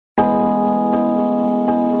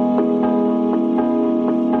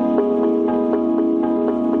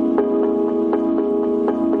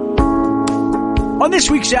On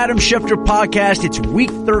this week's Adam Schefter podcast, it's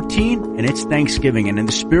week 13 and it's Thanksgiving. And in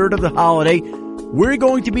the spirit of the holiday, we're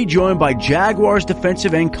going to be joined by Jaguars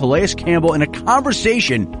defensive end Calais Campbell in a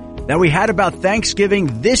conversation that we had about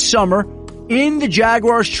Thanksgiving this summer in the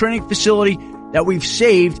Jaguars training facility that we've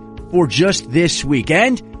saved for just this week.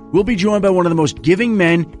 And we'll be joined by one of the most giving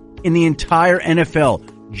men in the entire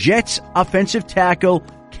NFL, Jets offensive tackle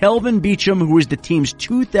Kelvin Beachum, who is the team's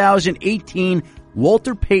 2018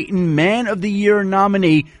 Walter Payton Man of the Year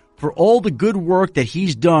nominee for all the good work that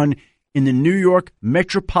he's done in the New York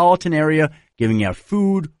metropolitan area, giving out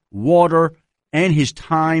food, water, and his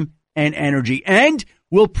time and energy. And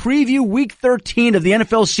we'll preview week 13 of the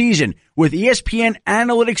NFL season with ESPN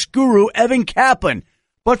analytics guru Evan Kaplan.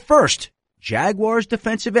 But first, Jaguars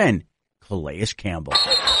defensive end Calais Campbell.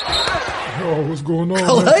 Oh, what's going on,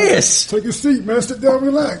 Calais? Man? Take a seat, man. Sit down,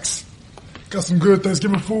 relax. Got some good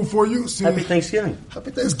Thanksgiving food for you. Happy Thanksgiving.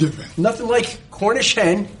 Happy Thanksgiving. Nothing like Cornish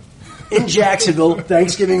hen in Jacksonville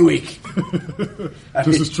Thanksgiving week.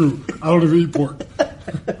 This is true. I don't even eat pork. I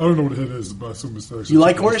don't know what a hen is, but I assume it's actually. You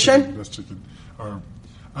like Cornish hen? That's chicken.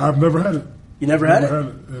 I've never had it. You never had it?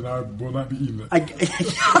 And I will not be eating it.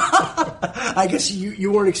 I guess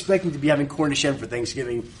you weren't expecting to be having Cornish hen for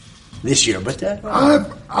Thanksgiving this year, but I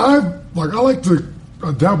like to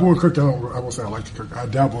dabble in cooking. I won't say I like to cook. I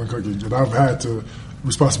dabble in cooking, and I've had the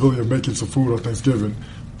responsibility of making some food on Thanksgiving.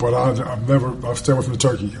 But I've stayed away from the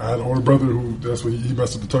turkey. I had an older brother who that's what he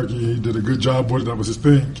messed with the turkey. He did a good job with it. That was his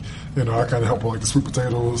thing. I kind of helped with like the sweet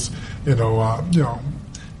potatoes. I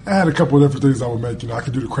had a couple of different things I would make. I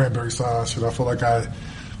could do the cranberry sauce. I feel like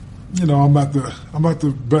I'm not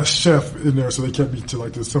the best chef in there, so they kept me to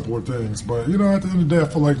like the simpler things. But at the end of the day, I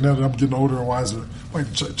feel like now that I'm getting older and wiser, I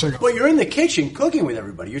like to check out. Well, you're in the kitchen cooking with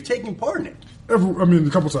everybody. You're taking part in it. A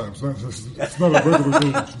couple times. It's not a regular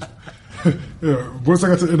thing. Yeah. Once I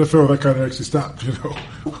got to the NFL, that kind of actually stopped.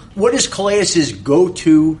 What is Calais'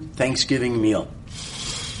 go-to Thanksgiving meal?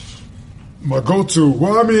 My go-to?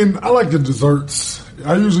 Well, I like the desserts.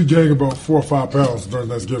 I usually gain about 4 or 5 pounds during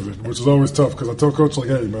Thanksgiving, which is always tough because I tell Coach, like,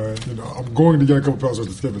 hey, man, I'm going to get a couple pounds during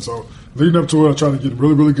Thanksgiving. So leading up to it, I try to get in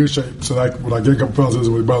really, really good shape so that when I get a couple pounds, it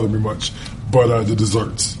doesn't really bother me much. But the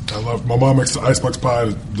desserts. My mom makes the icebox pie.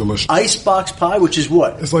 It's delicious. Icebox pie, which is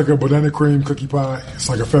what? It's like a banana cream cookie pie. It's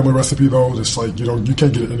like a family recipe, though. It's like, you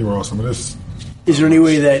can't get it anywhere else. Is there any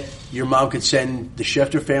way that your mom could send the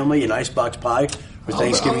Schefter family an icebox pie for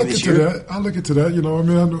Thanksgiving this year? I'll look into that.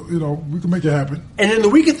 We can make it happen. And in the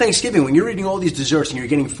week of Thanksgiving, when you're eating all these desserts and you're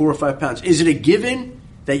getting 4 or 5 pounds, is it a given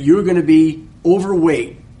that you're going to be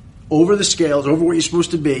overweight, over the scales, over what you're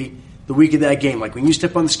supposed to be the week of that game? Like when you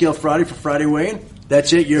step on the scale Friday for Friday weigh-in,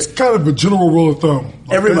 that's it. It's kind of a general rule of thumb.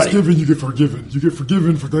 Like everybody. Thanksgiving, you get forgiven. You get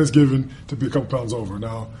forgiven for Thanksgiving to be a couple pounds over.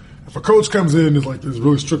 Now, if a coach comes in and is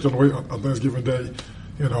really strict on the weight on Thanksgiving Day,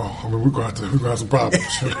 we're going to have some problems.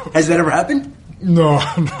 Has that ever happened? No,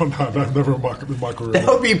 never in my career. That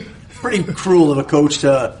would be pretty cruel of a coach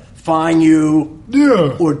to fine you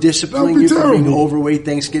or discipline you for being overweight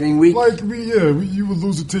Thanksgiving week. You would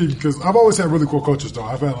lose a team because I've always had really cool coaches, though.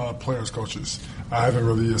 I've had a lot of players coaches. I haven't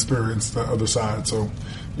really experienced the other side, so,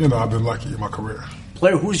 I've been lucky in my career.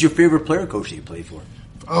 Who's your favorite player coach that you played for?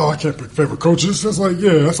 Oh, I can't pick favorite coaches. That's like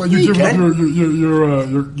you give up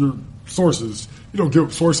your sources. You don't give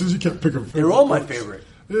up sources. You can't pick a favorite. They're all my coach. favorite.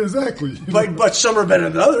 Yeah, exactly. But some are better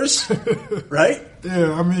than others, right?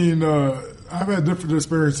 Yeah, I've had different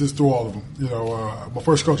experiences through all of them. My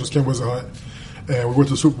first coach was Ken Wisenhunt, and we went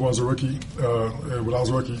to the Super Bowl as a rookie when I was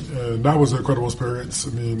a rookie, and that was an incredible experience.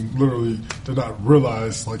 Literally did not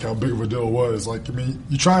realize how big of a deal it was.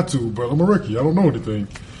 You try to, but I'm a rookie. I don't know anything.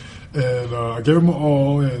 And I gave him my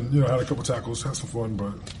all, and had a couple tackles, had some fun.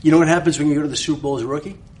 But you know what happens when you go to the Super Bowl as a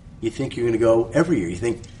rookie? You think you're going to go every year. You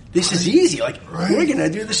think this is easy. We're going to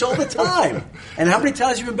do this all the time. And how many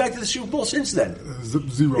times have you been back to the Super Bowl since then?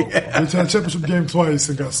 Zero. Yeah. I had a championship game twice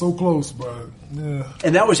and got so close, but yeah.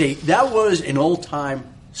 And that was an all-time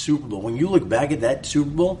Super Bowl. When you look back at that Super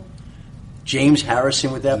Bowl, James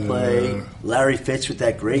Harrison with that play, Larry Fitz with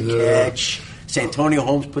that great catch. Santonio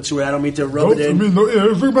Holmes puts it out on me to rub it in.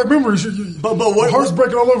 It brings back memories. But heart's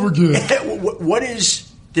breaking all over again.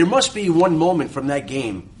 There must be one moment from that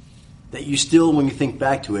game that you still, when you think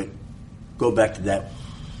back to it, go back to that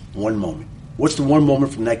one moment. What's the one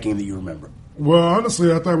moment from that game that you remember? Well,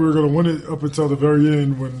 honestly, I thought we were going to win it up until the very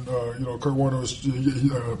end when Kurt Warner was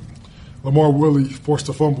Lamar Willie forced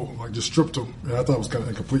a fumble, just stripped him. And I thought it was kind of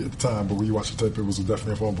incomplete at the time, but when you watch the tape, it was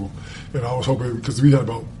definitely a fumble. And I was hoping because we had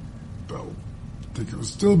about think it was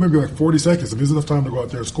still maybe like 40 seconds. I mean, it's enough time to go out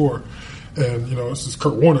there and score. And, this is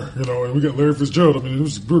Kurt Warner, and we got Larry Fitzgerald. I mean, we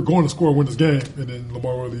were going to score and win this game, and then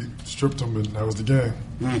Lamar really stripped him, and that was the game.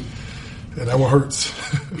 And that one hurts.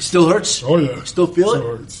 It still hurts? Oh, yeah. Still feel it?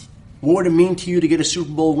 Still hurts. What would it mean to you to get a Super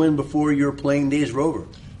Bowl win before your playing days were over?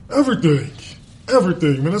 Everything.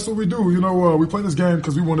 Man, that's what we do. We play this game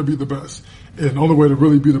because we want to be the best. And the only way to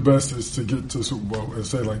really be the best is to get to the Super Bowl and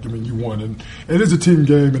say, you won. And it is a team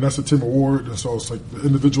game, and that's a team award. And so it's like the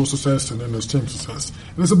individual success and then there's team success.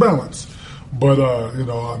 And it's a balance. But,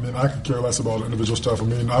 I could care less about individual stuff. I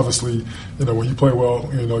mean, obviously, when you play well,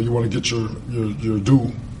 you want to get your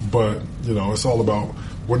due. But, it's all about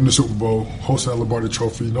winning the Super Bowl, hosting that Lombardi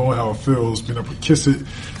Trophy, knowing how it feels, being able to kiss it,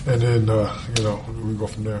 and then, we go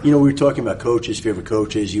from there. We were talking about coaches, favorite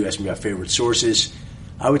coaches. You asked me about favorite sources.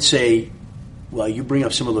 I would say, well, you bring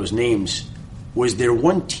up some of those names. Was there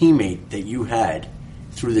one teammate that you had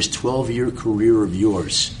through this 12-year career of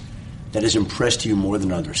yours that has impressed you more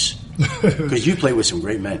than others? Because you play with some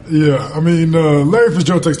great men. Yeah, I mean, Larry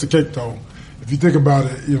Fitzgerald takes the cake, though. If you think about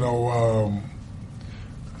it,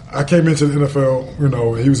 I came into the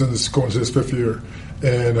NFL, he was going to his fifth year,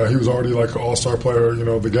 and he was already like an all-star player,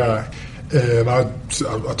 the guy. And I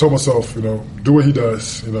told myself, do what he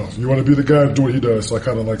does. You want to be the guy, do what he does. So I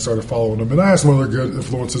kind of started following him. And I had some other good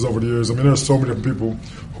influences over the years. I mean, there's so many different people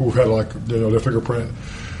who had their fingerprint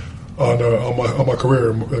on my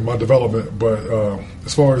career and my development. But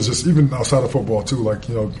as far as just even outside of football too,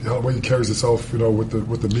 the way he carries himself, with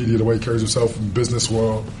the media, the way he carries himself in the business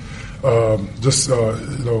world. He's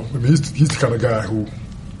the kind of guy who,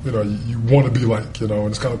 you want to be like, and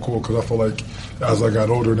it's kind of cool because I feel like as I got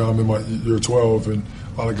older, now I'm in my year 12, and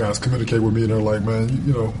a lot of guys communicate with me, and they're like,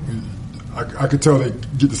 man, I could tell they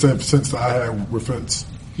get the same sense that I had with Fitz.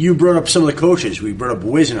 You brought up some of the coaches. We brought up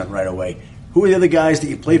Wisnot right away. Who are the other guys that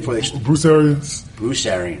you played for? Bruce Arians. Bruce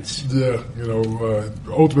Arians. Yeah,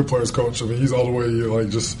 ultimate players coach. I mean, he's all the way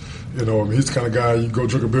he's the kind of guy you go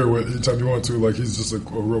drink a beer with anytime you want to. He's just a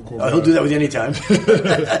real cool guy. He'll do that with you anytime.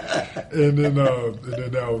 and then now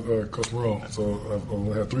Coach Marone. So I've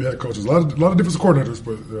only had 3 head coaches. A lot of defensive coordinators,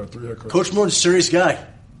 but 3 head coaches. Coach Marone's a serious guy.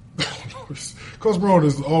 Coach Marone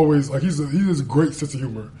is always he has a great sense of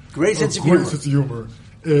humor. Great sense of humor.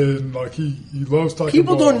 And he loves talking.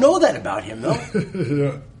 People don't know that about him, though.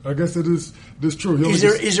 Yeah, I guess it is true.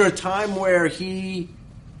 Is there a time where he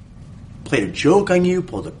played a joke on you,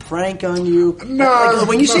 pulled a prank on you? No,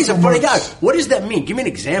 when you say he's a funny guy, what does that mean? Give me an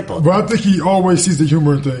example. But I think he always sees the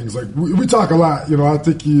humor in things. We talk a lot. I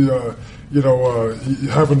think he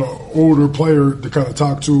having an older player to kind of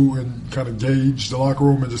talk to and kind of gauge the locker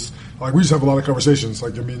room and just. We just have a lot of conversations. I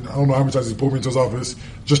don't know how many times he pulled me into his office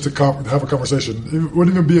just to have a conversation. It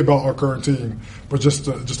wouldn't even be about our current team, but just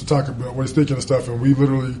to talk about what he's thinking and stuff. And we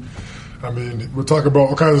literally, we'll talk about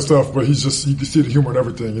all kinds of stuff, but he's just, you can see the humor in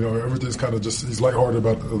everything. Everything's kind of just, he's lighthearted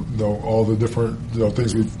about, all the different,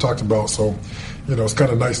 things we've talked about. So, it's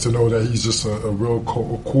kind of nice to know that he's just a real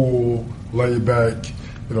cool, laid back,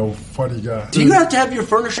 funny guy. Do you have to have your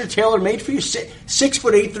furniture tailor-made for you?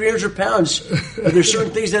 6'8", 300 pounds. Are there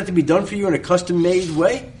certain things that have to be done for you in a custom-made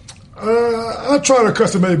way? I tried a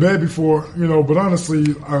custom-made bed before, but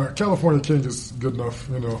honestly, California King is good enough,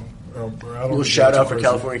 I don't little shout out for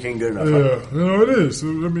California King, good enough. Yeah, huh? It is.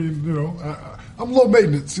 I'm low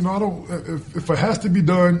maintenance. I don't. If it has to be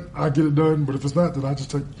done, I get it done. But if it's not, then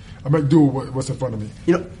I make do with what's in front of me.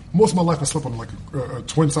 Most of my life I slept on a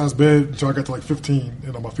twin size bed until I got to 15,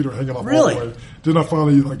 and my feet are hanging off really? all the way. Then I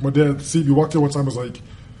finally my dad see me walked in one time, was like,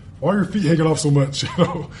 "Why are your feet hanging off so much?"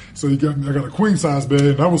 So I got a queen size bed,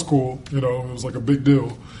 and that was cool. It was a big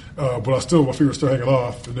deal. But my feet were still hanging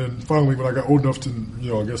off. And then finally, when I got old enough to,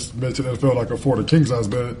 I guess made it to the NFL, I could afford a king size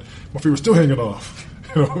bed, my feet were still hanging off.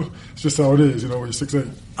 It's just how it is. When you're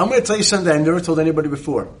 6'8". I'm going to tell you something I never told anybody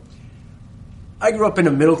before. I grew up in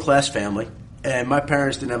a middle class family, and my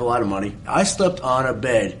parents didn't have a lot of money. I slept on a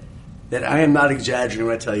bed that I am not exaggerating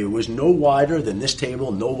when I tell you it was no wider than this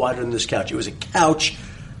table, no wider than this couch. It was a couch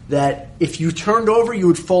that if you turned over, you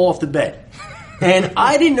would fall off the bed. And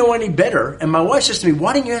I didn't know any better. And my wife says to me,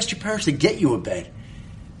 "Why didn't you ask your parents to get you a bed?"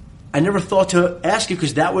 I never thought to ask you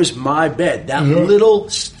because that was my bed, that little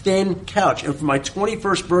thin couch. And for my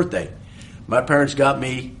 21st birthday, my parents got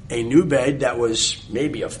me a new bed that was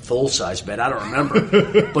maybe a full-size bed. I don't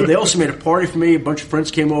remember. But they also made a party for me. A bunch of friends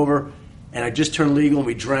came over, and I just turned legal, and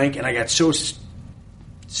we drank. And I got so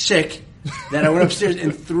sick that I went upstairs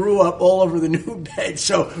and threw up all over the new bed.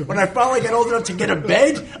 So when I finally got old enough to get a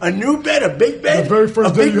bed, a new bed, a big bed, the very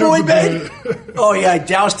first a big boy bed, oh yeah, I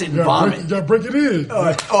doused it in vomit. You got to break it in.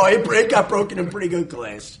 It got broken in pretty good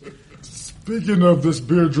class. Speaking of this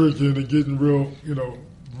beer drinking and getting real,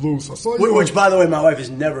 loose. I saw you. Which, by the way, my wife has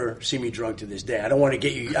never seen me drunk to this day. I don't want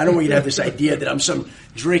you to have this idea that I'm some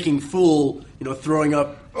drinking fool, throwing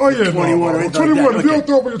up. Oh yeah, 21 no. or 21. Like if you don't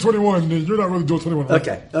throw up when you're 21, then you're not really doing 21. Right?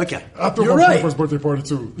 Okay. I threw You're up my right. 21st birthday party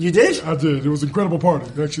too. You did? I did. It was an incredible party.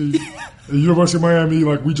 Actually, at the University of Miami,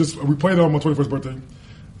 we played on my 21st birthday,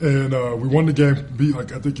 and we won the game. Beat I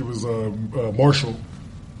think it was Marshall.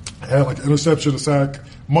 Had an interception, a sack,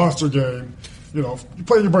 monster game. You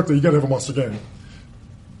play your birthday, you got to have a monster game.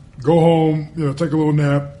 Go home, take a little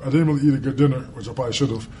nap. I didn't really eat a good dinner, which I probably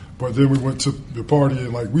should have. But then we went to the party,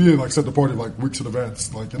 and we had set the party weeks in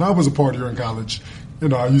advance. And I was a partier in college.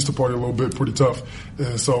 I used to party a little bit, pretty tough.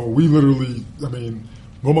 And so we literally, one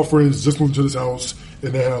of my friends just moved to this house,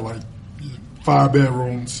 and they had 5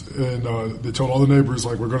 bedrooms, and they told all the neighbors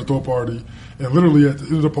we're going to throw a party. And literally at the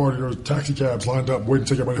end of the party, there were taxi cabs lined up waiting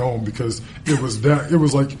to take everybody home because it was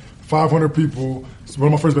 500 people. One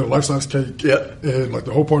of my friends made a life-size cake, and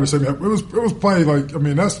the whole party said, it was probably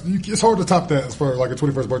it's hard to top that as far as a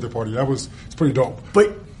 21st birthday party. It's pretty dope.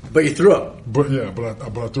 But you threw up. But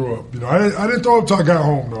I threw up. I didn't throw up until I got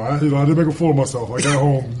home though. I didn't make a fool of myself. I got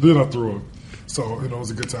home, then I threw up. So it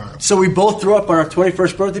was a good time. So we both threw up on our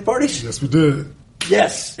 21st birthday parties? Yes, we did.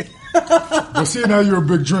 Yes. But seeing how you're a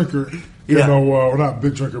big drinker, or not a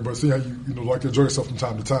big drinker, but seeing how you like to enjoy yourself from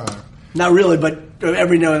time to time. Not really, but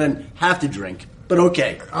every now and then have to drink. But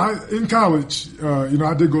okay. In college,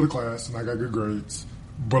 I did go to class and I got good grades,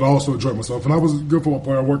 but I also enjoyed myself. And I was a good football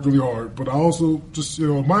player. I worked really hard. But I also just,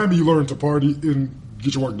 in Miami, you learn to party and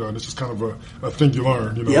get your work done. It's just kind of a thing you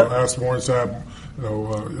learn. Ask Warren Sapp,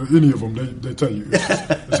 any of them, they tell you.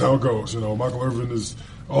 It's how it goes. Michael Irvin is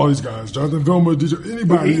all these guys. Jonathan Vilma, DJ,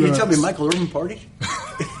 anybody. You tell me Michael Irvin party?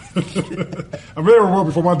 I may have worked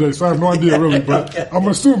before my day, so I have no idea really. But okay. I'm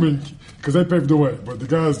assuming because they paved the way. But the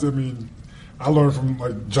guys, I learned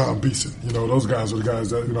from John Beeson. Those guys were the guys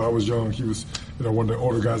that I was young. He was one of the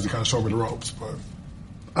older guys that kind of showed me the ropes. But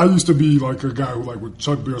I used to be a guy who would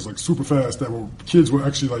chug beers super fast. That kids would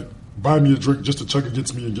actually buy me a drink just to chug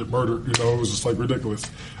against me and get murdered. It was just ridiculous.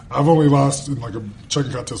 I've only lost in a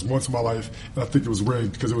chugging contest once in my life, and I think it was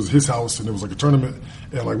rigged because it was his house and it was a tournament,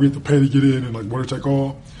 and we had to pay to get in and winner take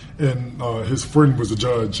all. And his friend was the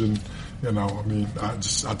judge, and I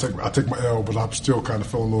take my L, but I'm still kind of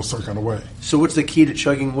feeling a little certain kind of way. So what's the key to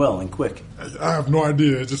chugging well and quick? I have no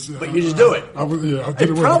idea. But you just do it. I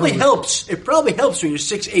it probably helps. It probably helps when you're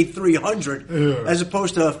 6'8", 300, as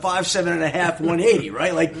opposed to 5'7.5", 180,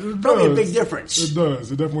 right? Probably a big difference. It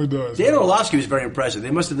does. It definitely does. Dan Orlovsky was very impressive.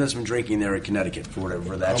 They must have done some drinking there in Connecticut for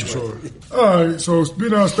whatever that's worth. Sure. All right. So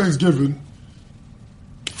being out Thanksgiving,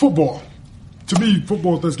 football. To me,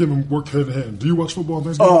 football and Thanksgiving work hand in hand. Do you watch football on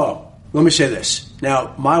Thanksgiving? Oh, let me say this.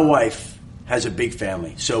 Now, my wife has a big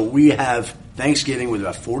family. So we have Thanksgiving with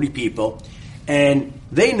about 40 people. And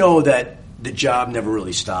they know that the job never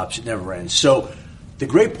really stops. It never ends. So the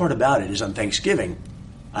great part about it is on Thanksgiving,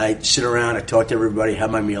 I sit around, I talk to everybody, have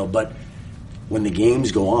my meal. But when the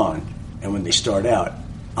games go on and when they start out,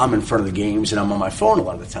 I'm in front of the games and I'm on my phone a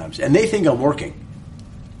lot of the times. And they think I'm working.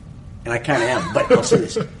 And I kind of am. But I'll say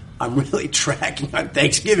this. I'm really tracking on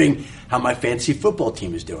Thanksgiving how my fantasy football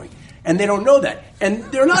team is doing. And they don't know that. And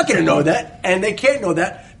they're not going to know that. And they can't know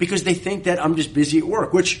that because they think that I'm just busy at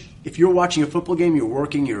work, which if you're watching a football game, you're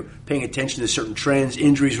working, you're paying attention to certain trends,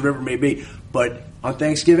 injuries, whatever it may be. But on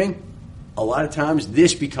Thanksgiving, a lot of times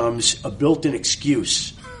this becomes a built-in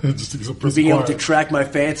excuse for being able to track my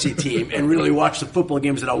fantasy team and really watch the football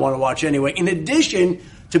games that I want to watch anyway, in addition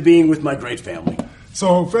to being with my great family.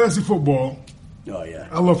 So fantasy football. Oh, yeah.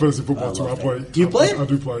 I love fantasy football, too. I play. Do you play? I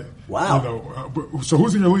do play. Wow. So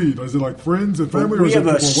who's in your league? Is it friends and family? We have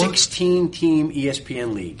a 16-team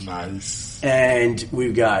ESPN league. Nice. And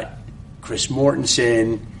we've got Chris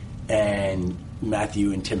Mortensen and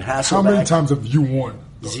Matthew and Tim Hasselbeck. How many times have you won?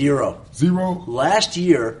 0. 0? Last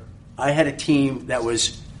year, I had a team that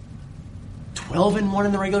was 12-1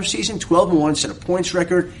 in the regular season, 12-1, set a points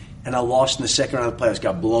record, and I lost in the second round of the playoffs,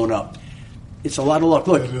 got blown up. It's a lot of luck.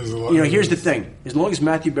 Look, here's the thing. As long as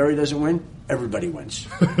Matthew Berry doesn't win, everybody wins.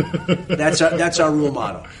 That's our rule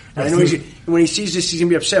motto. And I know when he sees this, he's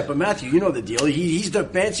going to be upset. But Matthew, you know the deal. He's the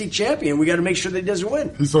fantasy champion. We got to make sure that he doesn't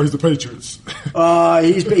win. So he's the Patriots.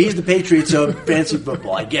 He's the Patriots of fantasy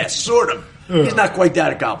football, I guess. Sort of. Yeah. He's not quite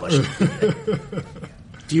that accomplished.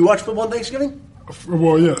 Do you watch football on Thanksgiving?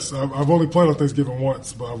 Well, yes. I've only played on Thanksgiving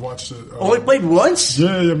once, but I've watched it. Only played once?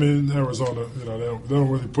 Yeah, in Arizona, they don't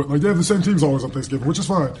really put they have the same teams always on Thanksgiving, which is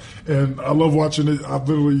fine. And I love watching it. I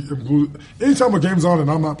literally am glued. Anytime a game's on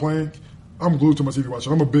and I'm not playing, I'm glued to my TV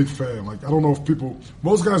watching. I'm a big fan. Like, I don't know if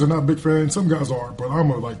most guys are not big fans. Some guys are, but I'm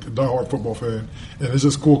a diehard football fan, and it's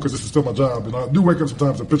just cool because this is still my job. And I do wake up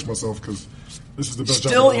sometimes and pinch myself because this is the best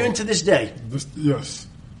job. Still, even to this day. Yes.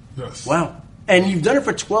 Wow. And you've done it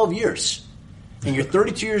for 12 years, and you're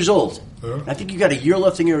 32 years old. Yeah. I think you got a year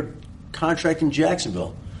left in your contract in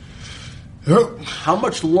Jacksonville. Yep. How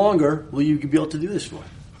much longer will you be able to do this for?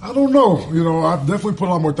 I don't know. I've definitely put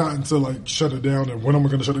a lot more thought into shut it down and when I'm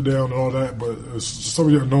going to shut it down and all that. But it's just so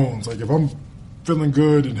many unknowns. Like if I'm feeling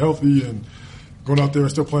good and healthy and going out there and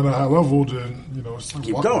still playing at a high level, then it's like,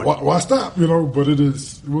 keep going. Why stop? But it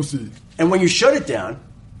is. We'll see. And when you shut it down,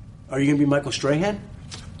 are you going to be Michael Strahan?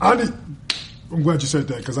 I'm glad you said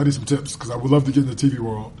that because I need some tips because I would love to get in the TV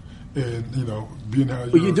world. And, being how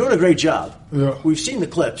you're doing a great job. Yeah. We've seen the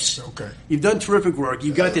clips. Okay. You've done terrific work.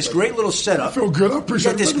 You've got this great little setup. I feel good. I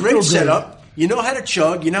appreciate it. You've got this great setup. You know how to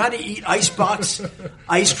chug. You know how to eat icebox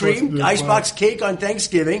ice cream, icebox cake on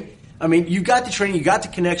Thanksgiving. I mean, you got the training. You got the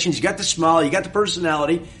connections. You got the smile. You got the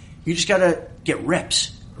personality. You just got to get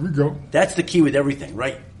reps. There we go. That's the key with everything,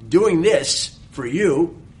 right? Doing this for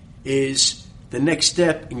you is the next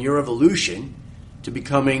step in your evolution to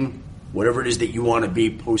becoming whatever it is that you want to be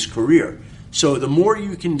post-career. So the more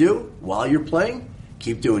you can do while you're playing,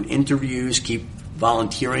 keep doing interviews, keep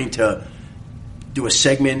volunteering to do a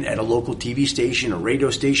segment at a local TV station, a radio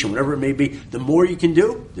station, whatever it may be. The more you can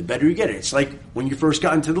do, the better you get it. It's like when you first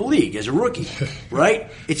got into the league as a rookie,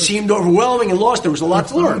 right? It seemed overwhelming and lost. There was a lot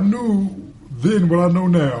to learn. I knew then what I know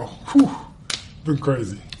now. Whew, been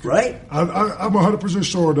crazy. Right? I'm 100%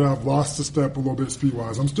 sure that I've lost a step a little bit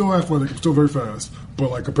speed-wise. I'm still athletic. I'm still very fast.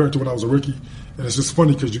 But, compared to when I was a rookie, and it's just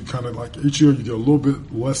funny because you kind of, each year you get a little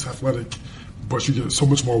bit less athletic, but you get so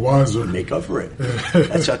much more wiser. Make up for it.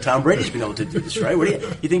 That's how Tom Brady's been able to do this, right? What do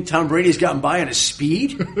you think Tom Brady's gotten by on his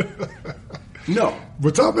speed? No.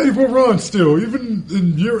 But Tom Brady will run still. Even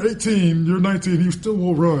in year 18, year 19, he still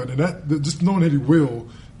will run. And that just knowing that he will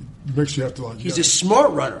makes you have to He's a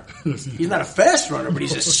smart runner. Yes, he's not a fast runner, but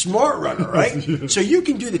he's a smart runner, right? Yes. So you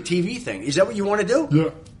can do the TV thing. Is that what you want to do? Yeah.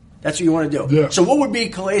 That's what you want to do? Yeah. So what would be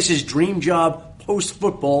Calais' dream job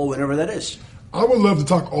post-football, whenever that is? I would love to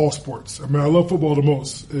talk all sports. I mean, I love football the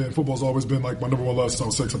most, and football's always been my number one love since I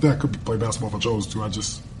was 6. I think I could play basketball if I chose to. I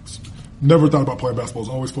just never thought about playing basketball.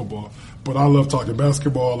 It's always football. But I love talking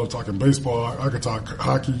basketball. I love talking baseball. I could talk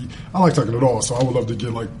hockey. I like talking it all. So I would love to get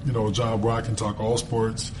a job where I can talk all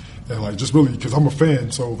sports and just really because I'm a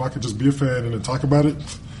fan. So if I could just be a fan and then talk about it,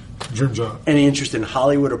 dream job. Any interest in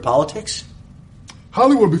Hollywood or politics?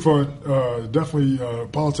 Hollywood would be fun. Definitely,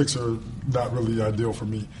 politics are not really ideal for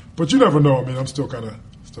me. But you never know. I mean, I'm still kind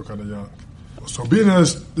of young. So being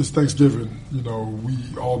as it's Thanksgiving,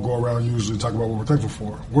 we all go around usually and talk about what we're thankful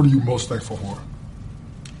for. What are you most thankful for?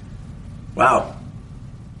 Wow.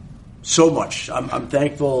 So much. I'm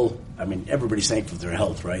thankful. I mean, everybody's thankful for their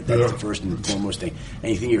health, right? That's the first and foremost thing.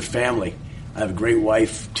 And you think of your family. I have a great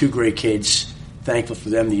wife, 2 great kids. Thankful for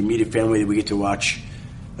them, the immediate family that we get to watch,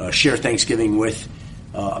 share Thanksgiving with.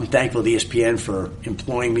 I'm thankful to ESPN for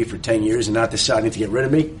employing me for 10 years and not deciding to get rid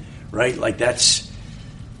of me, right?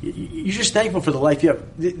 You're just thankful for the life you have.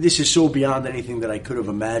 This is so beyond anything that I could have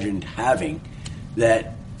imagined having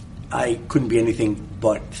that I couldn't be anything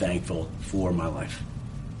but thankful for my life.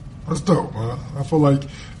 That's dope, man. I feel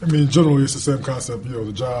generally it's the same concept,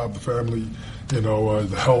 the job, the family,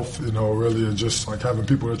 the health, really, and just having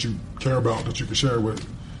people that you care about that you can share with.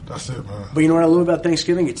 That's it, man. But you know what I love about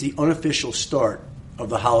Thanksgiving? It's the unofficial start of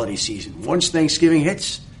the holiday season. Once Thanksgiving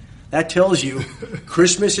hits, that tells you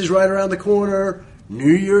Christmas is right around the corner,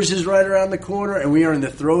 New Year's is right around the corner, and we are in the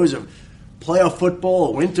throes of playoff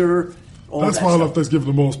football, winter, all That's that why stuff. I love Thanksgiving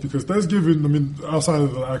the most, because Thanksgiving, outside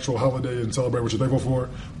of the actual holiday and celebrate what you're thankful for,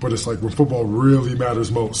 but it's when football really matters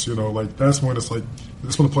most, that's when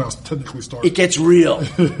that's when the playoffs technically start. It gets real.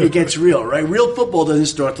 It gets real, right? Real football doesn't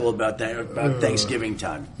start till about Thanksgiving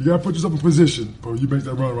time. You got to put yourself in position, but you make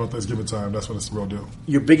that run around Thanksgiving time, that's when it's the real deal.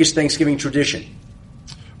 Your biggest Thanksgiving tradition?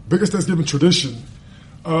 Biggest Thanksgiving tradition?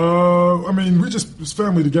 It's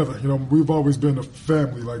family together. We've always been a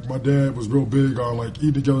family. My dad was real big on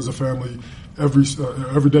eating together as a family.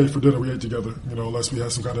 Every day for dinner we ate together. Unless we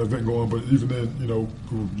had some kind of event going. But even then, we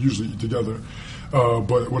would usually eat together.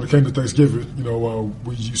 But when it came to Thanksgiving,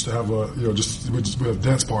 we used to have we have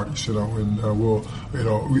dance parties. And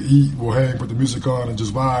we eat, we'll hang, put the music on, and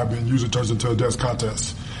just vibe. And usually turns into a dance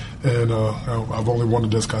contest. And I've only won a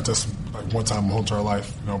dance contest one time in my whole entire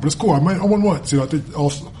life. But it's cool. I won once. I think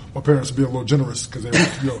also my parents being a little generous because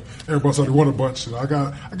everybody already won a bunch. And I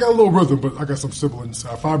got a little rhythm, but I got some siblings.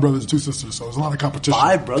 I have 5 brothers and 2 sisters, so there's a lot of competition.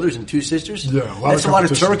 5 brothers and 2 sisters? Yeah, That's a lot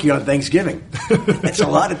of turkey on Thanksgiving. That's a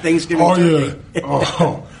lot of Thanksgiving turkey.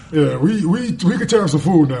 Yeah, we can tear up some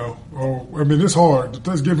food now. Oh, I mean, it's hard.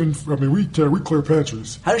 Thanksgiving, I mean, we clear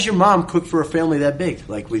pantries. How does your mom cook for a family that big?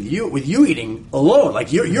 Like with you eating alone,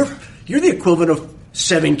 like you're the equivalent of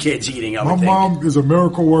 7 kids eating. My mom is a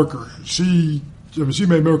miracle worker. She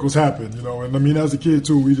made miracles happen, And I mean, as a kid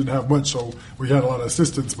too, we didn't have much, so we had a lot of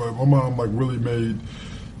assistance. But my mom really made,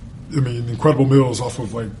 incredible meals off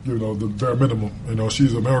of the bare minimum.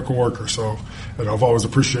 She's a miracle worker, so I've always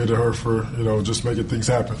appreciated her for just making things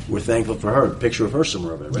happen. We're thankful for her. Picture of her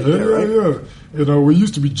somewhere of it, right there, right? Yeah. We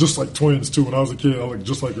used to be just like twins too. When I was a kid, I looked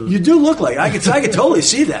just like her. You do look like I could totally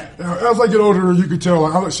see that. As I get older, you could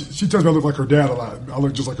tell. She tells me I look like her dad a lot. I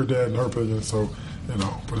look just like her dad in her opinion. So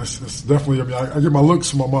but it's definitely. I get my looks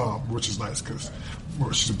from my mom, which is nice because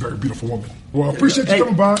she's a very beautiful woman. Well, I appreciate you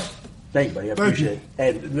coming by. Thank you, buddy. I appreciate it.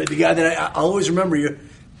 And the guy that I always remember you,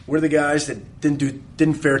 we're the guys that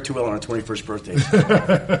didn't fare too well on our 21st birthdays.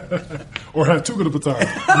 Or had too good of a time.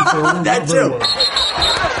 That too. Well.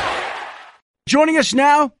 Joining us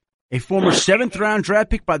now, a former 7th-round draft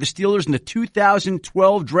pick by the Steelers in the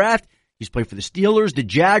 2012 draft. He's played for the Steelers, the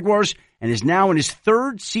Jaguars, and is now in his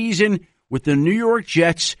 3rd season with the New York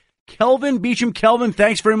Jets. Kelvin Beachum. Kelvin,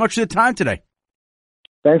 thanks very much for the time today.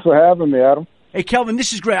 Thanks for having me, Adam. Hey, Kelvin,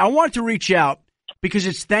 this is great. I wanted to reach out because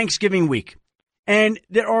it's Thanksgiving week. And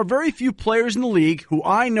there are very few players in the league who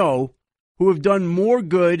I know who have done more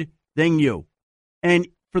good than you. And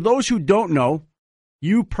for those who don't know,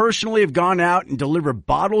 you personally have gone out and delivered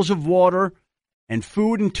bottles of water and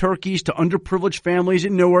food and turkeys to underprivileged families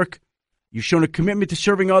in Newark. You've shown a commitment to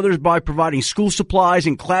serving others by providing school supplies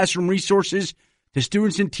and classroom resources to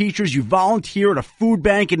students and teachers. You volunteer at a food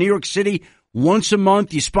bank in New York City once a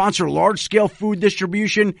month. You sponsor large-scale food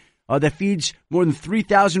distribution that feeds more than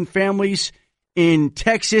 3,000 families in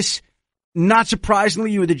Texas. Not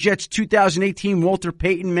surprisingly, you were the Jets' 2018 Walter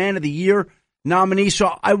Payton Man of the Year nominee.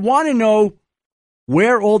 So I want to know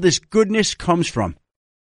where all this goodness comes from.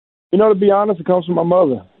 To be honest, it comes from my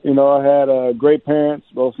mother. I had great parents,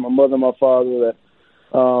 both my mother and my father,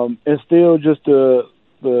 that instilled just the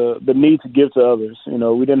need to give to others.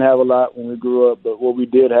 We didn't have a lot when we grew up, but what we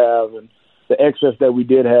did have and the excess that we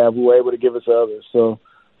did have, we were able to give it to others. So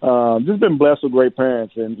just been blessed with great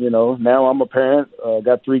parents. And, now I'm a parent,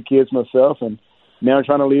 got 3 kids myself, and now I'm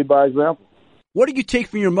trying to lead by example. What did you take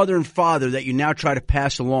from your mother and father that you now try to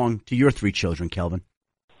pass along to your 3 children, Kelvin?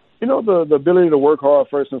 The ability to work hard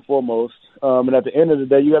first and foremost. And at the end of the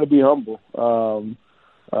day, you got to be humble.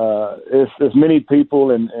 It's many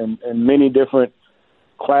people and many different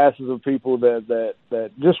classes of people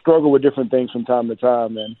that just struggle with different things from time to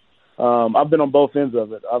time. And I've been on both ends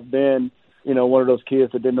of it. I've been, one of those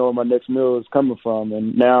kids that didn't know where my next meal is coming from.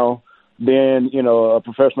 And now being, a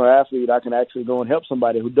professional athlete, I can actually go and help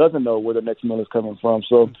somebody who doesn't know where the next meal is coming from.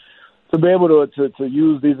 So to be able to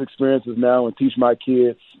use these experiences now and teach my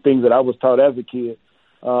kids things that I was taught as a kid,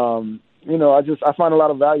 I find a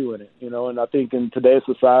lot of value in it, and I think in today's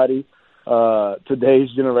society, today's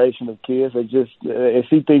generation of kids, they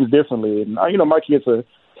see things differently. And, my kids are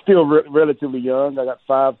still relatively young. I got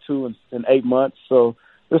 5, 2, and 8 months, so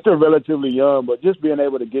they're still relatively young, but just being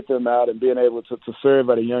able to get them out and being able to serve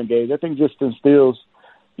at a young age, I think just instills,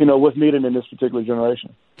 what's needed in this particular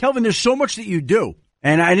generation. Kelvin, there's so much that you do,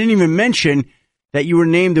 and I didn't even mention that you were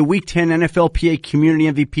named the Week 10 NFLPA Community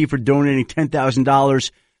MVP for donating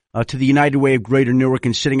 $10,000 to the United Way of Greater Newark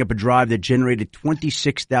and setting up a drive that generated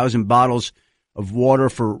 26,000 bottles of water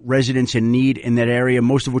for residents in need in that area,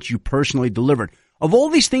 most of which you personally delivered. Of all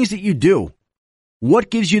these things that you do,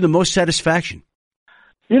 what gives you the most satisfaction?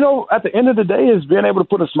 At the end of the day, is being able to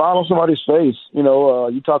put a smile on somebody's face.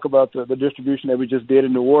 You talk about the distribution that we just did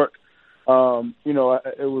in Newark. It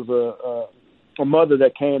was a mother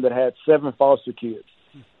that came that had 7 foster kids.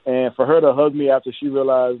 And for her to hug me after she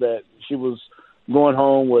realized that she was going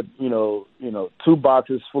home with, 2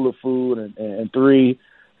 boxes full of food and 3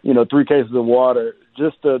 cases of water,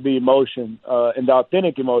 just the emotion and the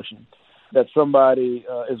authentic emotion that somebody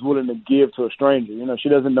is willing to give to a stranger. She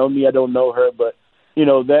doesn't know me, I don't know her, but,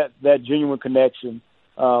 that genuine connection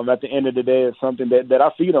at the end of the day is something that I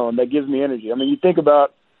feed on, that gives me energy. I mean, you think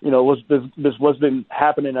about, what's been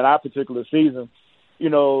happening in our particular season, you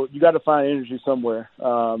got to find energy somewhere.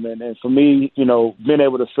 And for me, being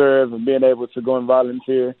able to serve and being able to go and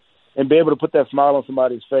volunteer and be able to put that smile on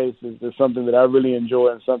somebody's face is something that I really enjoy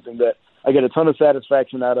and something that I get a ton of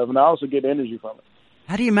satisfaction out of, and I also get energy from it.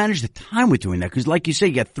 How do you manage the time with doing that? Because like you say,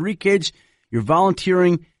 you got 3 kids, you're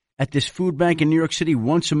volunteering at this food bank in New York City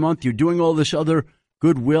once a month. You're doing all this other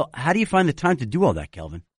goodwill. How do you find the time to do all that,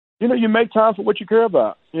 Kelvin? You make time for what you care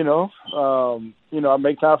about, I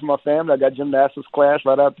make time for my family. I got gymnastics class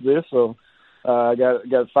right after this, so I got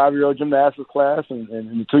a 5-year-old gymnastics class and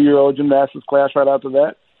a 2-year-old gymnastics class right after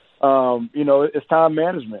that. It's time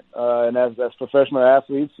management, and as professional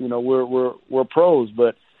athletes, we're pros,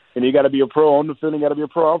 but you got to be a pro on the field, and you got to be a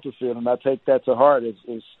pro off the field, and I take that to heart. Is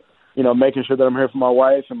making sure that I'm here for my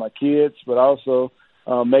wife and my kids, but also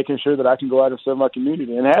making sure that I can go out and serve my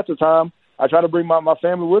community. And half the time, I try to bring my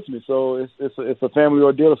family with me, so it's a family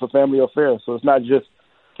ordeal, it's a family affair. So it's not just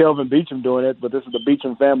Kelvin Beachum doing it, but this is the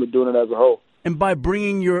Beachum family doing it as a whole. And by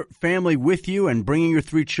bringing your family with you and bringing your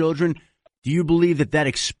 3 children, do you believe that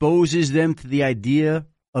exposes them to the idea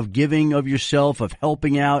of giving of yourself, of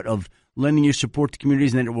helping out, of lending your support to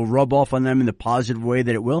communities, and that it will rub off on them in the positive way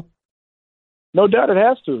that it will? No doubt it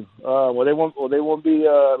has to. They won't be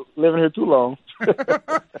living here too long.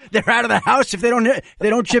 They're out of the house if they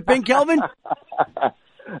don't chip in, Kelvin.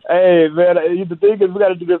 Hey man, the thing is we got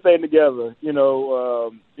to do this thing together. We've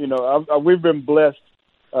been blessed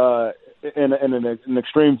in an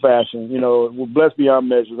extreme fashion. We're blessed beyond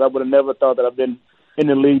measures. I would have never thought that I've been in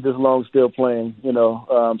the league this long still playing. So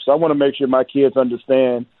I want to make sure my kids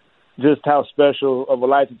understand just how special of a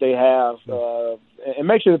life that they have, and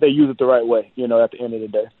make sure that they use it the right way, at the end of the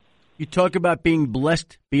day. You talk about being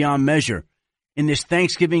blessed beyond measure. In this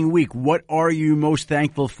Thanksgiving week, what are you most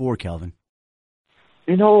thankful for, Kelvin?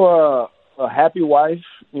 A happy wife.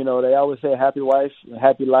 They always say a happy wife, a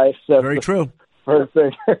happy life. That's very true. First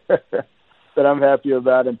thing that I'm happy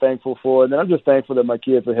about and thankful for. And then I'm just thankful that my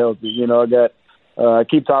kids are healthy. I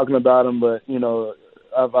keep talking about them, but,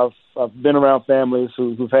 I've been around families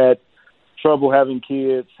who've had trouble having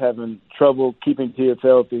kids, having trouble keeping kids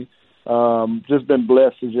healthy. Just been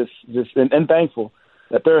blessed and thankful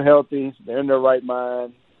that they're healthy, they're in their right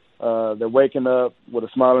mind, they're waking up with a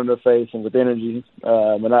smile on their face and with energy,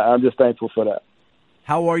 and I'm just thankful for that.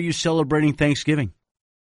 How are you celebrating Thanksgiving?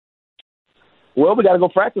 Well, we got to go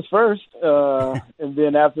practice first, and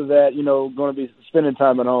then after that, going to be spending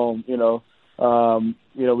time at home.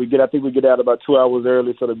 I think we get out about 2 hours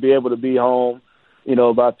early, so to be able to be home,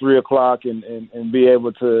 about 3:00 and be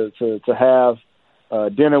able to have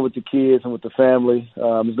dinner with the kids and with the family,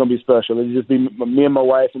 it's going to be special. It'll just be me and my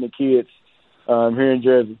wife and the kids here in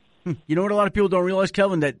Jersey. You know what a lot of people don't realize,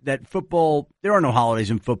 Kelvin, that football, there are no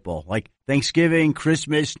holidays in football, like Thanksgiving,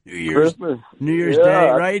 Christmas, New Year's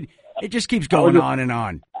Day, right? It just keeps going on and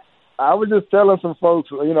on. I was just telling some folks,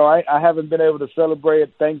 I haven't been able to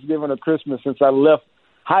celebrate Thanksgiving or Christmas since I left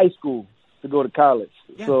high school to go to college.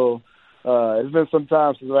 Yeah. So it's been some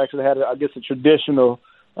time since I've actually had, a traditional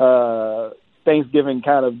Thanksgiving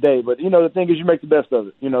kind of day. But, the thing is you make the best of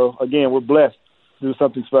it. Again, we're blessed to do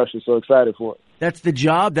something special, so excited for it. That's the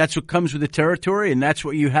job. That's what comes with the territory, and that's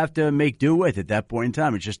what you have to make do with at that point in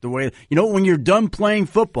time. It's just the way, when you're done playing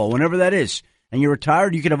football, whenever that is, and you're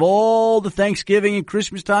retired, you can have all the Thanksgiving and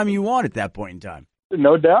Christmas time you want at that point in time.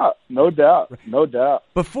 No doubt.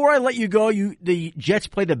 Before I let you go, the Jets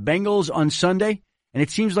play the Bengals on Sunday, and it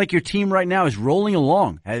seems like your team right now is rolling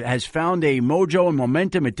along, has found a mojo and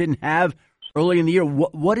momentum it didn't have early in the year.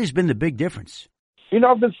 What has been the big difference?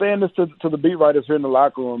 I've been saying this to the beat writers here in the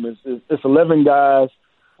locker room. It's 11 guys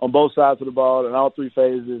on both sides of the ball in all 3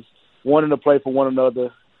 phases, wanting to play for one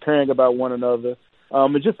another, caring about one another.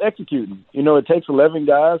 And just executing. It takes 11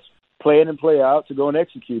 guys, play in and play out, to go and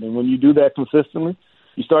execute. And when you do that consistently,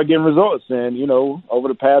 you start getting results. And, over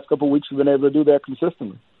the past couple of weeks, we've been able to do that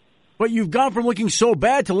consistently. But you've gone from looking so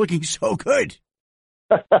bad to looking so good.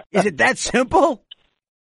 Is it that simple?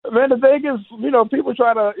 Man, the thing is, people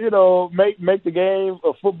try to, make the game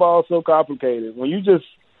of football so complicated. When you just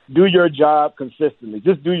do your job consistently,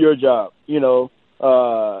 just do your job, good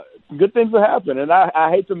things will happen. And I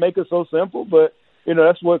hate to make it so simple, but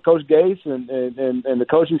that's what Coach Gates and the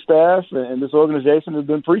coaching staff and this organization has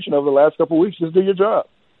been preaching over the last couple of weeks. Just do your job.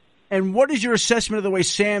 And what is your assessment of the way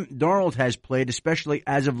Sam Darnold has played, especially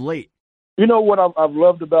as of late? What I've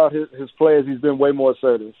loved about his play is he's been way more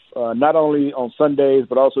assertive, not only on Sundays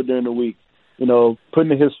but also during the week.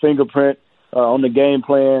 Putting his fingerprint on the game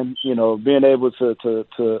plan, being able to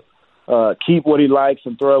keep what he likes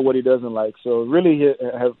and throw what he doesn't like. So really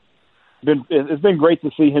it's been great to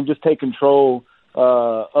see him just take control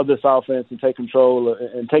of this offense and take control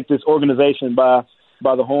and take this organization by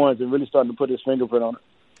the horns and really starting to put his fingerprint on it.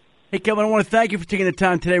 Hey, Kelvin, I want to thank you for taking the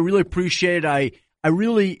time today. Really appreciate it. I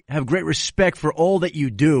really have great respect for all that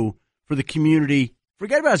you do for the community.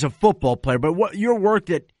 Forget about as a football player, but what your work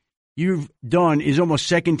that you've done is almost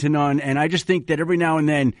second to none. And I just think that every now and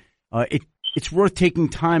then it's worth taking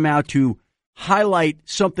time out to highlight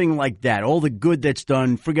something like that. All the good that's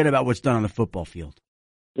done, forget about what's done on the football field.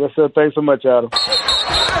 Yes, sir. Thanks so much, Adam.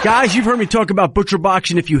 Guys, you've heard me talk about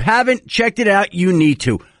ButcherBox, and if you haven't checked it out, you need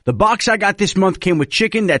to. The box I got this month came with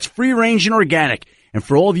chicken that's free-range and organic. And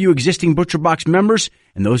for all of you existing ButcherBox members,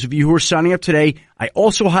 and those of you who are signing up today, I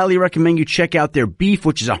also highly recommend you check out their beef,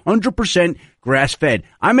 which is 100% grass-fed.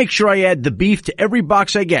 I make sure I add the beef to every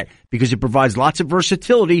box I get because it provides lots of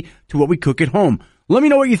versatility to what we cook at home. Let me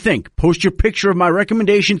know what you think. Post your picture of my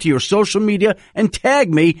recommendation to your social media and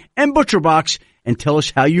tag me and ButcherBox and tell us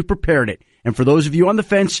how you prepared it. And for those of you on the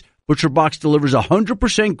fence, ButcherBox delivers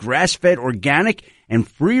 100% grass-fed, organic, and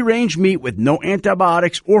free-range meat with no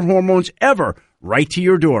antibiotics or hormones ever right to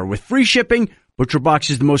your door. With free shipping, ButcherBox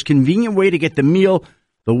is the most convenient way to get the meal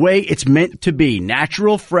the way it's meant to be.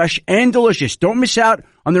 Natural, fresh, and delicious. Don't miss out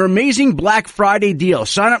on their amazing Black Friday deal.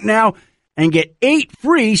 Sign up now and get 8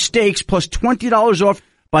 free steaks plus $20 off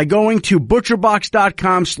by going to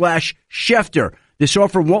butcherbox.com/Schefter. This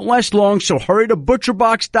offer won't last long, so hurry to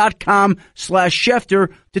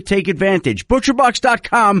butcherbox.com/Schefter to take advantage.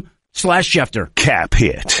 Butcherbox.com/Schefter. Cap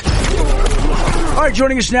hit. All right,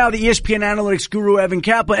 joining us now, the ESPN analytics guru, Evan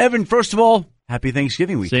Kaplan. Evan, first of all, happy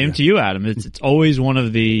Thanksgiving week. Same to you, Adam. It's always one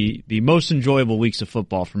of the most enjoyable weeks of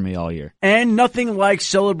football for me all year. And nothing like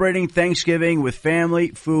celebrating Thanksgiving with family,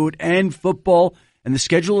 food, and football. And the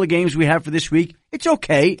schedule of the games we have for this week, it's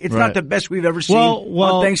okay. It's not the best we've ever seen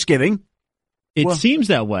on Thanksgiving. It seems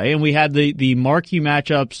that way, and we had the marquee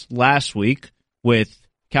matchups last week with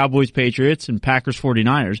Cowboys-Patriots and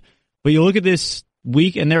Packers-49ers. But you look at this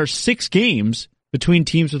week, and there are 6 games between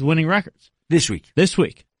teams with winning records. This week.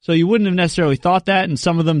 So you wouldn't have necessarily thought that, and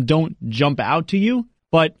some of them don't jump out to you.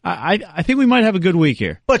 But I think we might have a good week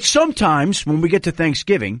here. But sometimes when we get to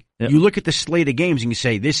Thanksgiving, you look at the slate of games and you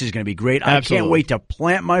say, this is going to be great. Absolutely. I can't wait to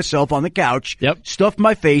plant myself on the couch, stuff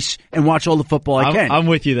my face, and watch all the football I can. I'm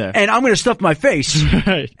with you there. And I'm going to stuff my face,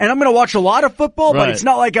 right. And I'm going to watch a lot of football, right. But it's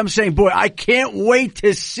not like I'm saying, boy, I can't wait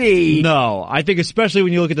to see. No, I think especially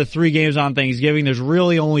when you look at the 3 games on Thanksgiving, there's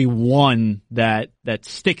really only one that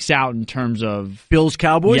sticks out in terms of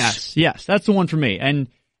Bills-Cowboys? Yes, that's the one for me.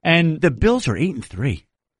 And the Bills are 8-3.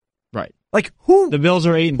 Right. Like who? The Bills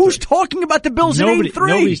are 8-3. Who's talking about the Bills at 8-3?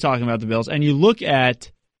 Nobody's talking about the Bills. And you look,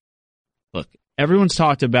 everyone's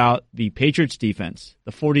talked about the Patriots defense,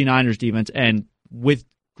 the 49ers defense, and with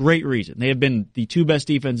great reason. They have been the 2 best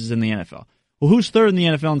defenses in the NFL. Well, who's third in the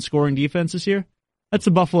NFL in scoring defense this year? That's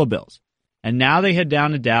the Buffalo Bills. And now they head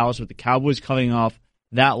down to Dallas with the Cowboys coming off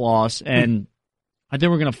that loss. And I think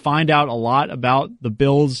we're going to find out a lot about the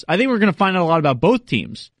Bills. I think we're going to find out a lot about both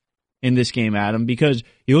teams in this game, Adam, because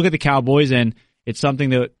you look at the Cowboys, and it's something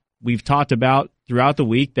that we've talked about throughout the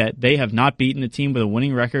week, that they have not beaten a team with a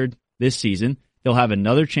winning record this season. They'll have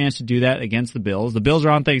another chance to do that against the Bills. The Bills are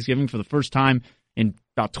on Thanksgiving for the first time in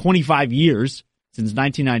about 25 years, since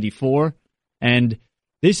 1994. And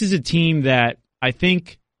this is a team that I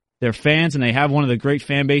think their fans, and they have one of the great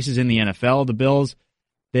fan bases in the NFL, the Bills,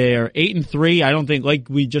 they're 8-3. I don't think, like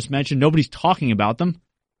we just mentioned, nobody's talking about them.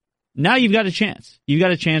 Now you've got a chance. You've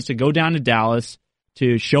got a chance to go down to Dallas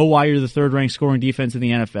to show why you're the third-ranked scoring defense in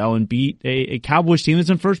the NFL and beat a Cowboys team that's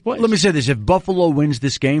in first place. Let me say this. If Buffalo wins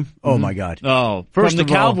this game, oh, my God. Oh, first from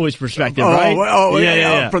the Cowboys' perspective, right?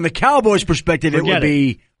 Yeah. From the Cowboys' perspective, it would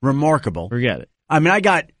be remarkable. Forget it. I mean, I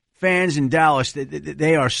got fans in Dallas.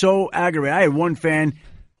 They are so aggravated. I had one fan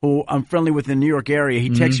who I'm friendly with in the New York area.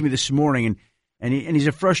 He texted me this morning, and he's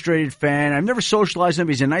a frustrated fan. I've never socialized him.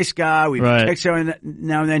 He's a nice guy. We text every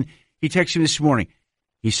now and then. He texted me this morning.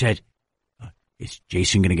 He said, is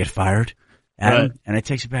Jason going to get fired, Adam? Right. And I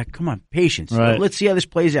texted back, come on, patience. Right. Let's see how this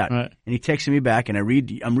plays out. Right. And he texted me back, and I'm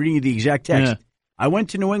reading you the exact text. Yeah. I went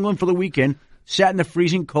to New England for the weekend, sat in the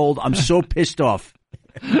freezing cold. I'm so pissed off.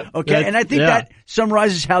 Okay, and I think that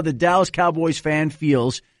summarizes how the Dallas Cowboys fan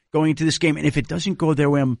feels going into this game. And if it doesn't go their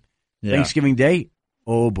way on Thanksgiving Day,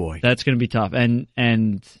 oh boy. That's going to be tough.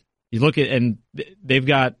 And you look at, and they've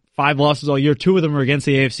got 5 losses all year. 2 of them are against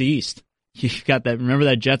the AFC East. You've got that. Remember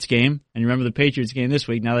that Jets game, and you remember the Patriots game this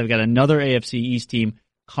week. Now they've got another AFC East team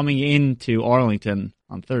coming into Arlington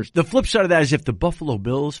on Thursday. The flip side of that is if the Buffalo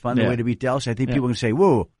Bills find a way to beat Dallas, I think people can say,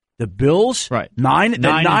 "Whoa, the Bills,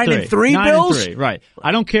 9-3 Bills, right?"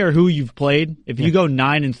 I don't care who you've played. If you go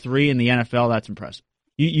 9-3 in the NFL, that's impressive.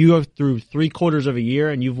 You go through 3 quarters of a year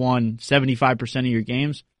and you've won 75% of your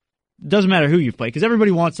games. It doesn't matter who you play because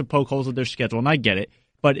everybody wants to poke holes at their schedule, and I get it.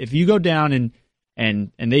 But if you go down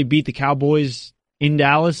and they beat the Cowboys in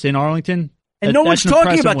Dallas, in Arlington, and no one's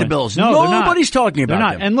talking about the Bills. No, nobody's talking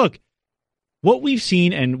about them. And look, what we've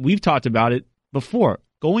seen, and we've talked about it before,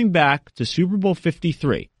 going back to Super Bowl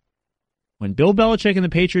 53, when Bill Belichick and the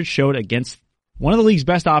Patriots showed against one of the league's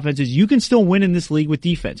best offenses, you can still win in this league with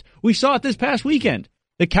defense. We saw it this past weekend.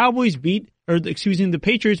 The Patriots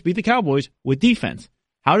beat the Cowboys with defense.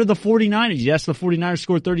 How did the 49ers? Yes, the 49ers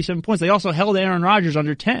scored 37 points. They also held Aaron Rodgers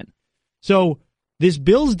under 10. So this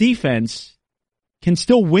Bills defense can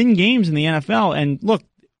still win games in the NFL. And look.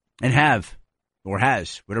 And have. Or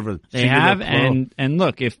has. Whatever. They have. And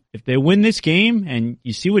look, if they win this game and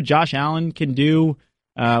you see what Josh Allen can do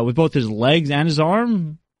with both his legs and his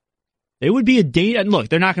arm, they would be look,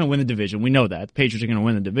 they're not going to win the division. We know that. The Patriots are going to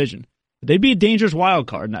win the division. But they'd be a dangerous wild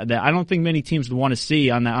card that I don't think many teams would want to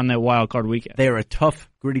see on that wild card weekend. They are a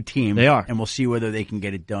tough, gritty team. They are. And we'll see whether they can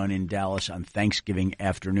get it done in Dallas on Thanksgiving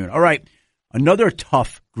afternoon. All right. Another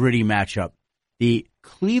tough, gritty matchup. The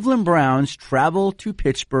Cleveland Browns travel to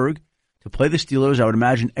Pittsburgh to play the Steelers. I would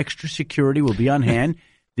imagine extra security will be on hand.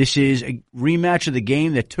 This is a rematch of the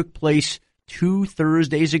game that took place 2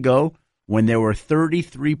 Thursdays ago, when there were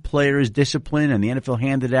 33 players disciplined and the NFL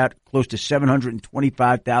handed out close to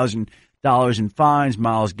 $725,000 in fines.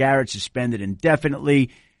 Myles Garrett suspended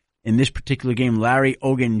indefinitely. In this particular game, Larry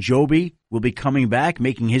Ogunjobi will be coming back,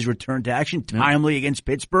 making his return to action timely against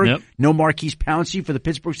Pittsburgh. Yep. No Marquise Pouncey for the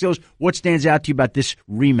Pittsburgh Steelers. What stands out to you about this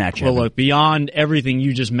rematch? Well, look, beyond everything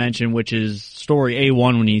you just mentioned, which is story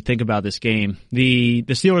A1 when you think about this game, the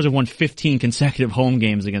Steelers have won 15 consecutive home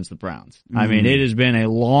games against the Browns. I mean, it has been a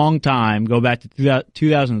long time, go back to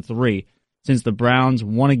 2003, since the Browns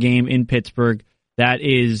won a game in Pittsburgh. That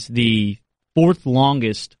is the 4th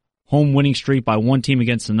longest home winning streak by one team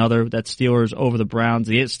against another. That's Steelers over the Browns.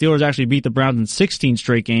 The Steelers actually beat the Browns in 16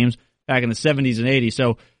 straight games back in the 70s and 80s.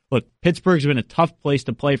 So, look, Pittsburgh's been a tough place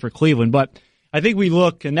to play for Cleveland. But I think we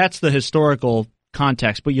look, and that's the historical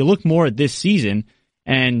context, but you look more at this season,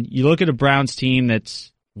 and you look at a Browns team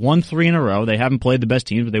that's won 3 in a row. They haven't played the best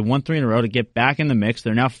teams, but they won 3 in a row to get back in the mix.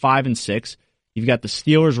 They're now 5-6. You've got the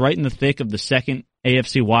Steelers right in the thick of the second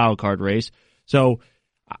AFC wildcard race. So,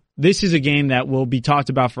 this is a game that will be talked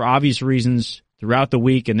about for obvious reasons throughout the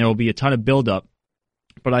week, and there will be a ton of buildup.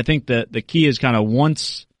 But I think that the key is kind of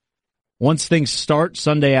once things start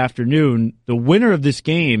Sunday afternoon, the winner of this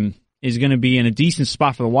game is going to be in a decent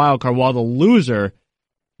spot for the wild card, while the loser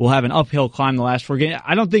will have an uphill climb the last 4 games.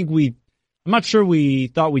 I'm not sure we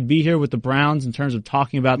thought we'd be here with the Browns in terms of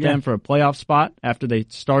talking about them for a playoff spot after they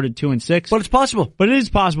started 2-6. But it's possible. But it is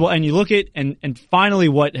possible, and you look at and finally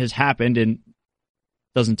what has happened, and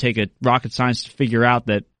doesn't take a rocket science to figure out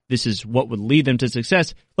that this is what would lead them to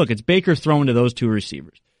success. Look, it's Baker thrown to those 2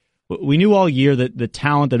 receivers. We knew all year that the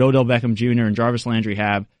talent that Odell Beckham Jr. and Jarvis Landry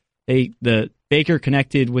have, the Baker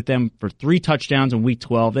connected with them for 3 touchdowns in Week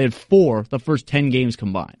 12. They had 4 the first 10 games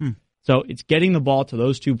combined. So it's getting the ball to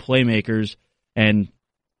those 2 playmakers, and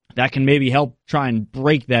that can maybe help try and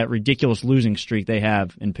break that ridiculous losing streak they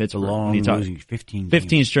have in Pittsburgh. It's a long losing,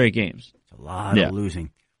 15 straight games. It's a lot of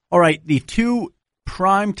losing. All right, the 2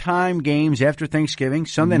 prime time games after Thanksgiving.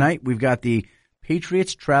 Sunday night, we've got the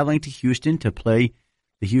Patriots traveling to Houston to play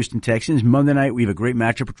the Houston Texans. Monday night, we have a great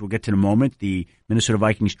matchup, which we'll get to in a moment. The Minnesota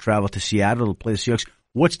Vikings travel to Seattle to play the Seahawks.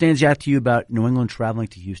 What stands out to you about New England traveling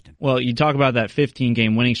to Houston? Well, you talk about that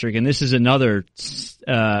 15-game winning streak, and this is another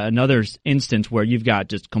instance where you've got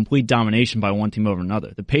just complete domination by one team over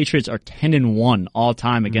another. The Patriots are 10-1 all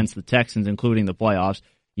time against the Texans, including the playoffs.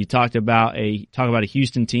 You talked about a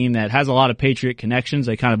Houston team that has a lot of Patriot connections.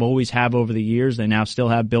 They kind of always have over the years. They now still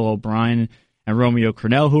have Bill O'Brien and Romeo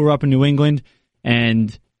Crennel, who are up in New England.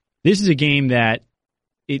 And this is a game that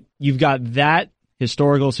you've got that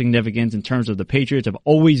historical significance in terms of the Patriots have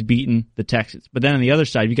always beaten the Texans. But then on the other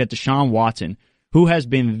side, you got Deshaun Watson, who has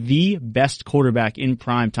been the best quarterback in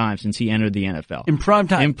prime time since he entered the NFL. In prime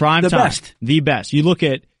time? In prime time. Best. The best. You look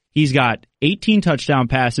at, he's got 18 touchdown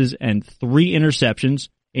passes and 3 interceptions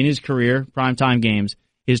in his career, primetime games.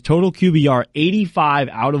 His total QBR, 85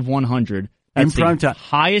 out of 100. That's the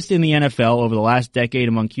highest in the NFL over the last decade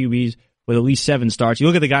among QBs with at least 7 starts. You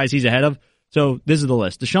look at the guys he's ahead of. So this is the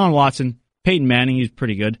list. Deshaun Watson, Peyton Manning, he's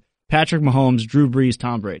pretty good. Patrick Mahomes, Drew Brees,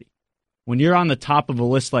 Tom Brady. When you're on the top of a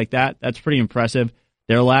list like that, that's pretty impressive.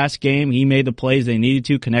 Their last game, he made the plays they needed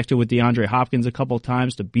to, connected with DeAndre Hopkins a couple of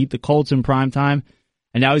times to beat the Colts in primetime.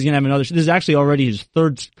 And now he's going to have another. This is actually already his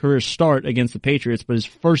 3rd career start against the Patriots, but his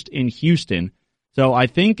first in Houston. So I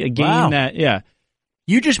think a game that,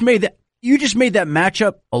 you just made that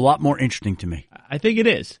matchup a lot more interesting to me. I think it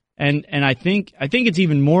is, and I think it's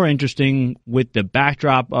even more interesting with the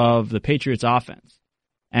backdrop of the Patriots' offense,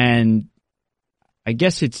 and I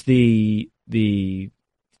guess it's the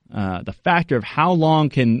factor of how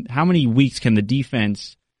many weeks can the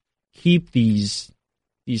defense keep these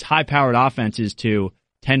high-powered offenses to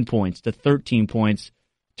 10 points, to 13 points.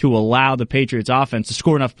 to allow the Patriots offense to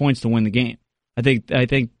score enough points to win the game. I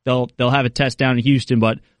think they'll have a test down in Houston,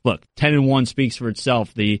 but look, 10-1 speaks for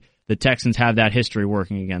itself. The Texans have that history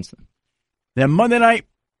working against them. Then Monday night,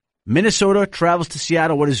 Minnesota travels to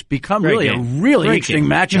Seattle, what has become Great really game. a really Great interesting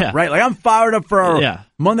game. matchup, Yeah. right? Like, I'm fired up for our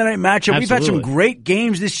Monday night matchup. Absolutely. We've had some great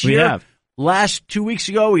games this year. We have. Last 2 weeks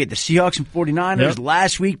ago, we had the Seahawks and 49ers. Yep.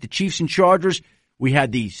 Last week, the Chiefs and Chargers. We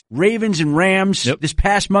had the Ravens and Rams this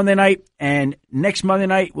past Monday night. And next Monday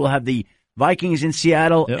night, we'll have the Vikings in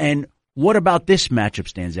Seattle. Yep. And what about this matchup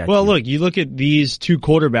stands out? Well, look, you look at these two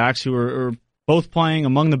quarterbacks who are both playing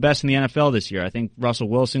among the best in the NFL this year. I think Russell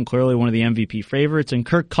Wilson, clearly one of the MVP favorites, and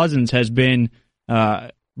Kirk Cousins has been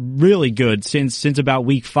really good since about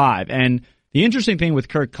week 5. And the interesting thing with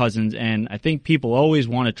Kirk Cousins, and I think people always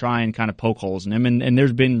want to try and kind of poke holes in him, and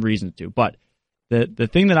there's been reasons to, but the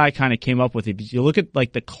thing that I kind of came up with, if you look at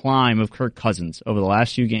like the climb of Kirk Cousins over the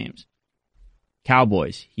last few games,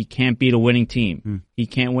 Cowboys, he can't beat a winning team. He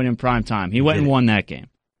can't win in prime time. He went and won that game.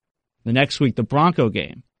 The next week, the Bronco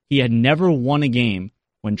game, he had never won a game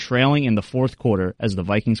when trailing in the fourth quarter as the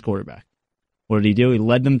Vikings quarterback. What did he do? He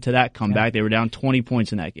led them to that comeback. They were down 20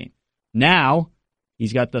 points in that game. Now,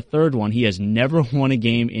 he's got the third one. He has never won a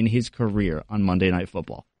game in his career on Monday Night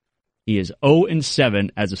Football. He is 0-7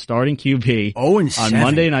 as a starting QB 0-7 on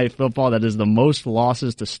Monday Night Football. That is the most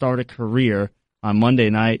losses to start a career on Monday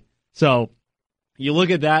night. So you look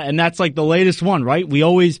at that, and that's like the latest one, right? You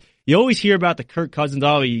always hear about the Kirk Cousins,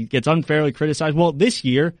 he gets unfairly criticized. Well, this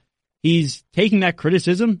year, he's taking that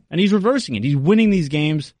criticism, and he's reversing it. He's winning these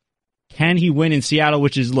games. Can he win in Seattle,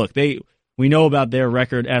 which is, look, we know about their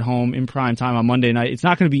record at home in prime time on Monday night. It's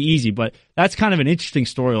not going to be easy, but that's kind of an interesting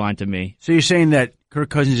storyline to me. So you're saying that Kirk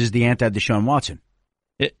Cousins is the anti-Deshaun Watson?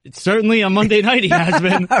 It's certainly on Monday night he has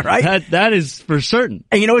been. Right? That is for certain.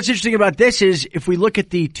 And you know what's interesting about this is if we look at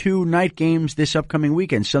the 2 night games this upcoming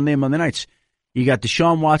weekend, Sunday and Monday nights, you got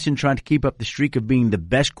Deshaun Watson trying to keep up the streak of being the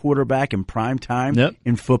best quarterback in prime time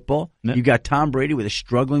in football. Yep. You got Tom Brady with a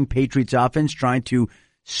struggling Patriots offense trying to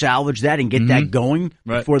salvage that and get that going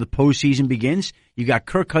before the postseason begins. You got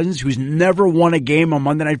Kirk Cousins, who's never won a game on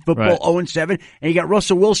Monday Night Football, 0-7, and you got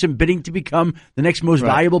Russell Wilson bidding to become the next most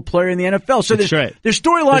valuable player in the NFL. So there's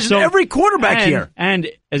storylines in every quarterback here.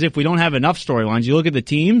 And as if we don't have enough storylines, you look at the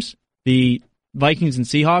teams, the Vikings and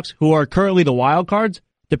Seahawks, who are currently the wild cards.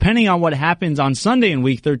 Depending on what happens on Sunday in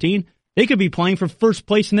Week 13, they could be playing for first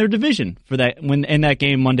place in their division for that in that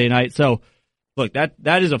game Monday night. So, look,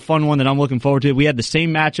 that is a fun one that I'm looking forward to. We had the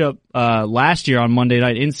same matchup last year on Monday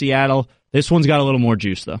night in Seattle. This one's got a little more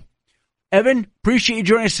juice, though. Evan, appreciate you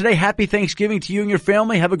joining us today. Happy Thanksgiving to you and your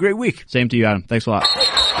family. Have a great week. Same to you, Adam. Thanks a lot.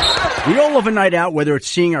 We all love a night out, whether it's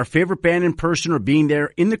seeing our favorite band in person or being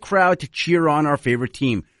there in the crowd to cheer on our favorite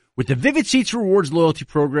team. With the Vivid Seats Rewards loyalty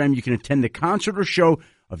program, you can attend the concert or show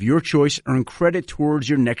of your choice, earn credit towards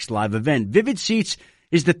your next live event. Vivid Seats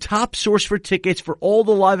is the top source for tickets for all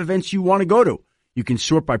the live events you want to go to. You can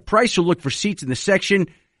sort by price or look for seats in the section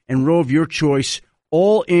and row of your choice,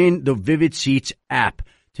 all in the Vivid Seats app.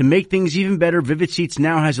 To make things even better, Vivid Seats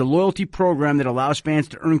now has a loyalty program that allows fans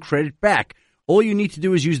to earn credit back. All you need to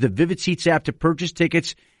do is use the Vivid Seats app to purchase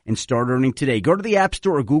tickets and start earning today. Go to the App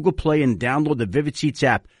Store or Google Play and download the Vivid Seats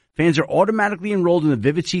app. Fans are automatically enrolled in the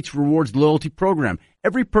Vivid Seats Rewards loyalty program.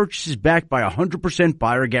 Every purchase is backed by a 100%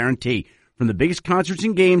 buyer guarantee. From the biggest concerts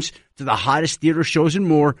and games to the hottest theater shows and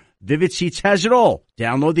more, Vivid Seats has it all.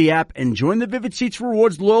 Download the app and join the Vivid Seats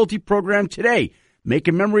Rewards loyalty program today. Make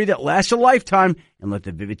a memory that lasts a lifetime and let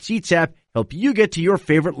the Vivid Seats app help you get to your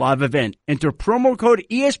favorite live event. Enter promo code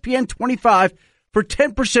ESPN25 for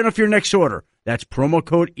 10% off your next order. That's promo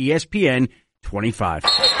code ESPN25.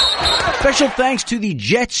 Special thanks to the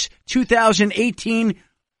Jets 2018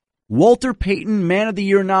 Walter Payton Man of the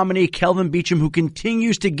Year nominee Kelvin Beachum, who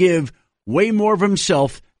continues to give way more of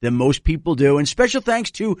himself than most people do. And special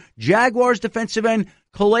thanks to Jaguars defensive end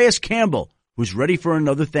Calais Campbell, who's ready for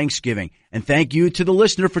another Thanksgiving. And thank you to the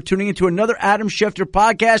listener for tuning into another Adam Schefter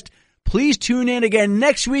podcast. Please tune in again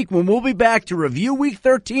next week when we'll be back to review Week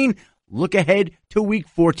 13, look ahead to Week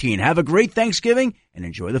 14. Have a great Thanksgiving and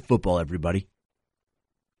enjoy the football, everybody.